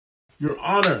Your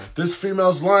Honor, this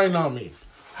female's lying on me.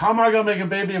 How am I gonna make a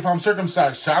baby if I'm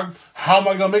circumcised, dog? How am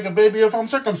I gonna make a baby if I'm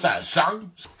circumcised, dog?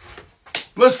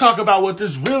 Let's talk about what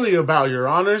this really about, Your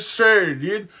Honor. Sure,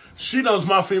 dude. She knows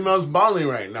my female's balling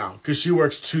right now because she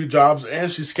works 2 jobs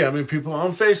and she's scamming people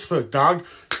on Facebook, dog.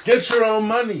 Get your own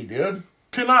money, dude.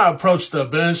 Can I approach the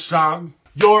bench, dog?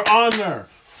 Your Honor.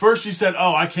 First she said,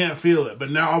 oh, I can't feel it.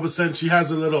 But now all of a sudden she has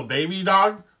a little baby,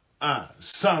 dog.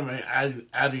 Something ain't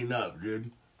adding up, dude.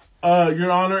 Your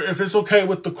Honor, if it's okay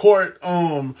with the court,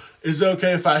 is it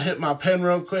okay if I hit my pen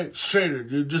real quick? Straighter,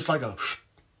 dude. Just like a...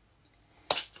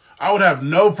 I would have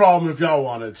no problem if y'all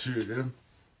wanted to, dude.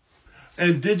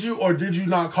 And did you or did you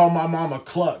not call my mom a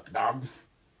cluck, dog?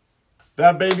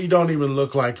 That baby don't even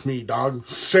look like me, dog.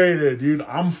 Straighter, dude.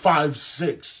 I'm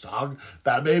 5'6", dog.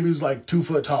 That baby's like 2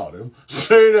 foot tall, dude.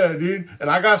 Straighter, dude.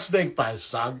 And I got snake bites,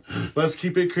 dog. Let's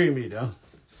keep it creamy, though.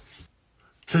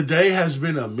 Today has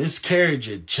been a miscarriage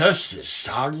of justice,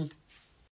 dog.